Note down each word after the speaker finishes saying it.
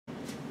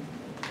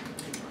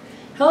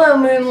Hello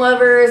Moon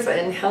lovers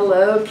and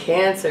hello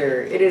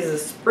Cancer. It is a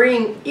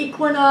spring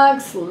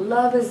equinox.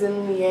 Love is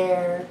in the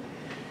air.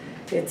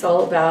 It's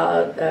all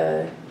about,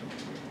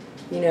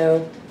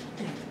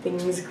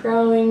 things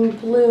growing,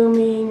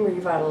 blooming,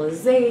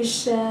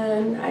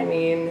 revitalization. I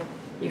mean,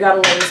 you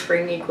gotta love the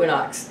spring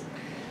equinox.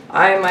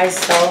 I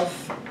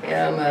myself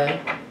am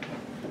a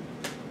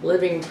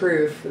living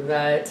proof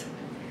that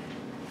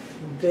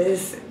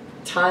this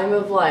time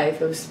of life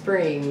of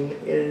spring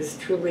is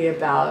truly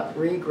about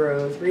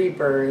regrowth,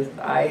 rebirth.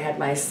 I had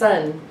my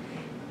son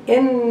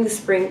in the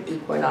spring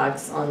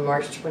equinox on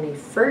March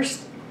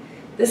 21st.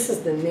 This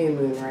is the new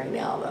moon right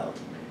now though,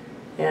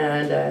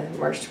 and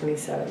March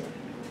 27th.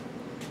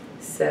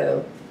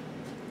 So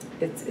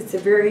it's a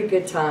very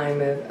good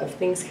time of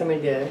things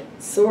coming to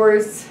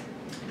Swords,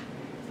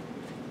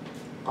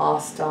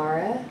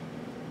 Ostara,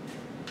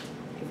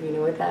 if you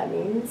know what that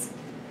means.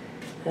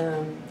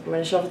 I'm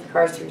going to shuffle the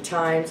cards 3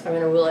 times. I'm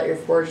going to wheel out your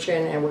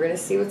fortune, and we're going to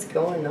see what's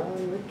going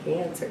on with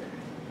Cancer.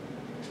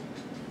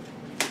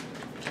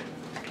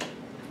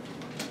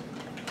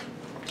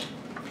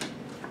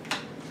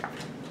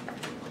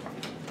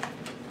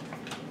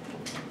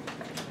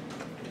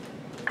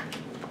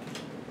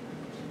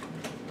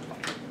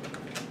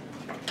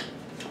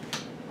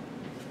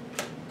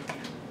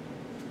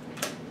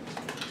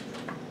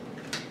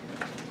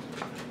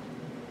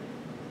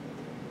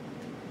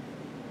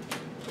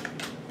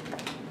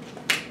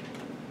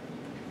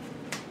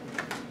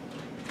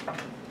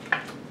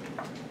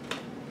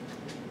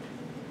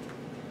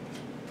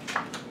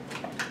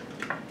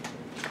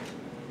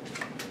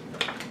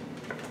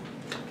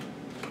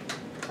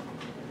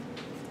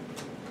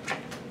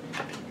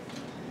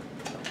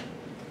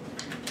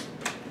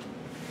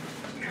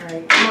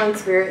 Alright, come on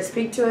Spirit,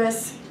 speak to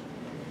us.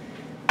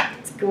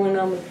 What's going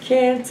on with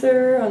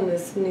Cancer on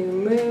this new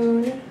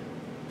moon?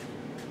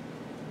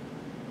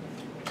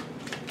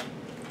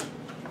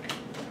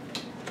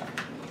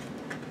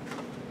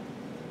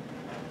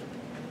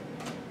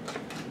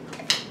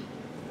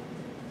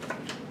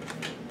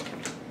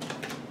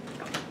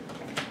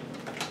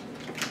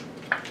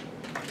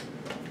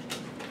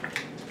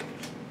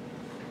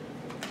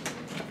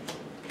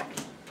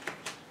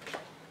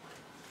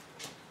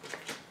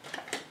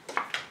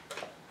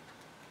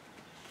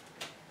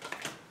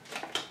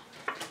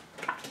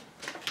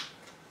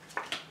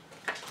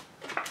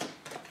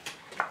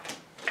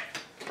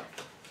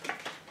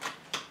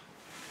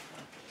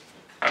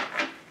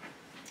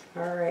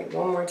 All right,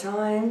 one more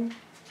time.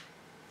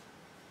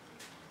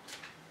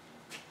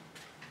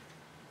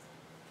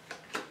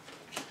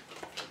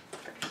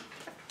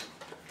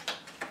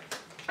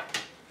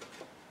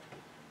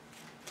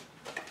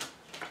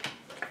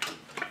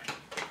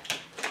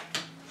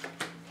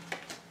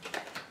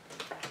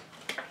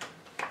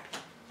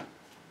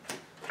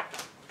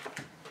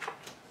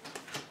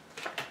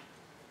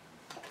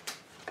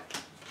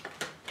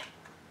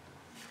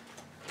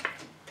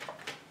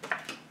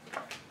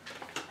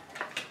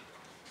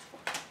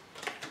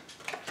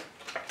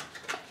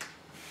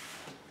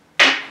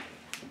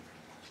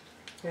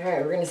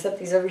 Alright, we're going to set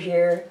these over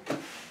here.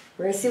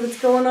 We're going to see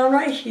what's going on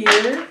right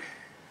here.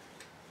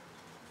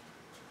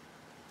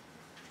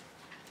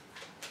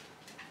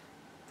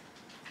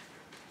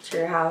 To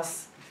your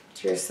house,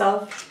 to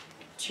yourself,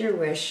 to your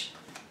wish.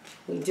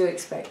 We do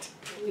expect,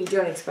 we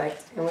don't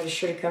expect, and what is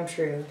sure to come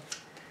true.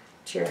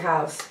 To your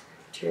house,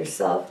 to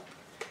yourself,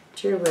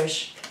 to your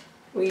wish.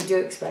 We do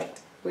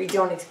expect, we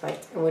don't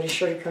expect, and what is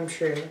sure to come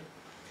true.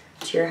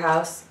 To your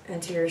house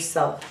and to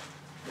yourself.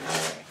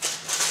 Alright.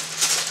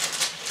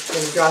 I'm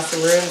going to draw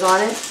some runes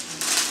on it.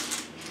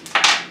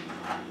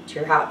 To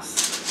your house.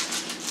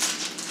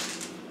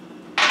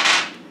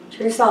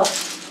 To yourself.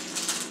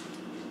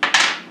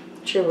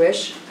 To your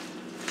wish.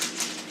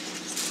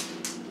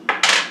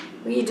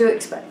 We do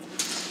expect.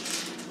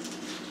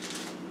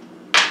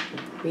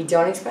 We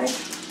don't expect.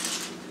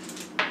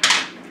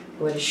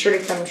 What is sure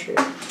to come true.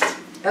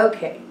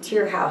 Okay, to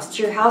your house.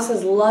 To your house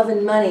is love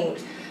and money.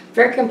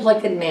 Very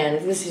complected man.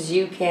 If this is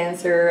you,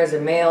 Cancer, as a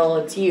male,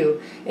 it's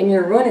you. And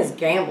your run is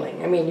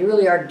gambling. I mean, you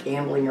really are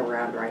gambling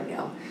around right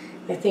now.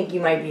 I think you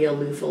might be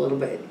aloof a little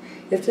bit.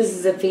 If this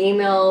is a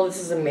female, this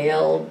is a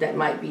male that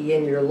might be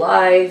in your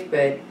life.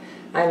 But,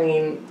 I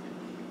mean,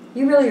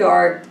 you really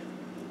are.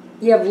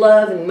 You have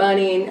love and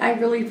money. And I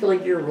really feel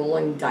like you're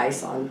rolling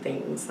dice on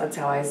things. That's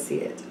how I see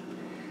it.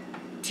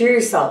 To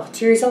yourself.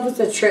 To yourself is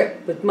a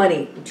trip with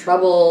money,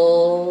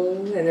 trouble,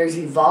 and there's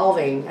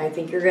evolving. I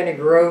think you're going to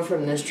grow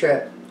from this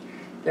trip.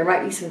 There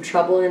might be some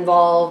trouble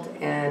involved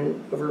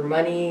and over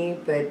money,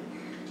 but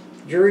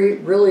you're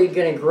really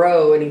going to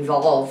grow and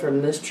evolve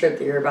from this trip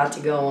that you're about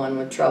to go on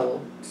with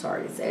trouble.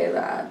 Sorry to say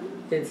that.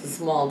 It's a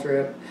small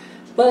trip.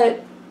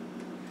 But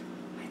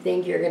I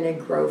think you're going to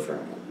grow from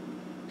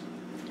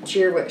it. To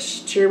your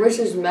wish. To your wish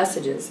is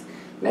messages.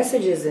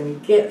 Messages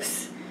and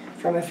gifts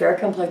from a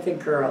fair-complected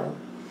girl.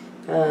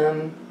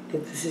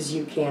 If this is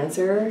you,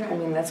 Cancer, I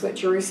mean, that's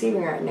what you're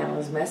receiving right now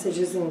is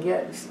messages and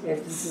gifts.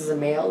 If this is a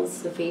male, this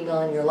is a female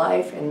in your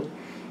life, and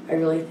I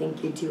really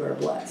think you two are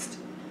blessed.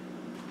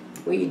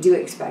 What you do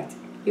expect.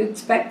 You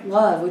expect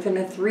love within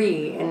a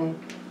 3 and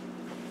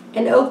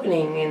an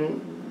opening,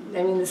 and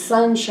I mean the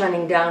sun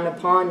shining down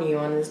upon you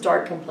on this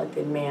dark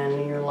complected man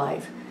in your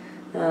life.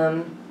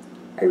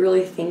 I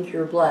really think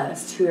you're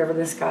blessed, whoever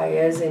this guy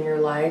is in your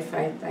life.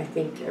 I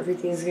think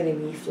everything's going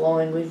to be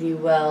flowing with you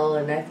well,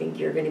 and I think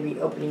you're going to be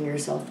opening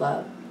yourself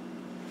up.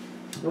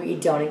 What you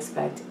don't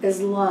expect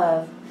is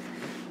love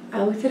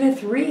within a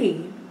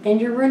 3,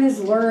 and your run is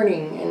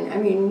learning, and I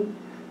mean,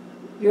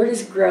 you're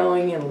just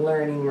growing and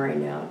learning right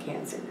now,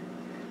 Cancer.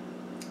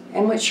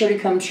 And what's sure to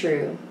come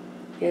true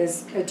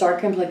is a dark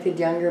complected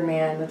younger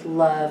man with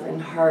love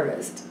and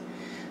harvest.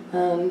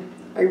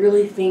 I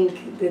really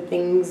think the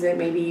things that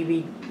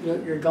maybe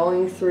you're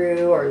going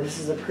through, or this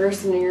is a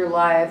person in your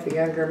life, a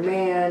younger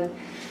man,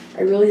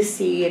 I really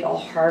see it all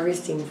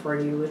harvesting for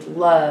you with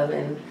love,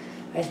 and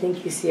I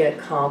think you see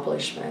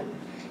accomplishment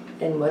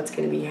in what's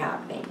going to be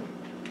happening.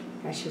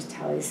 That's just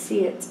how I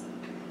see it.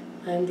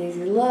 I'm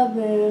Daisy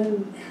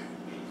Loveman.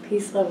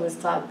 Peace, love,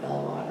 with Top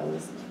Bell.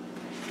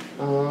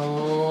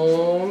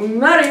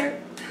 I'm out of here.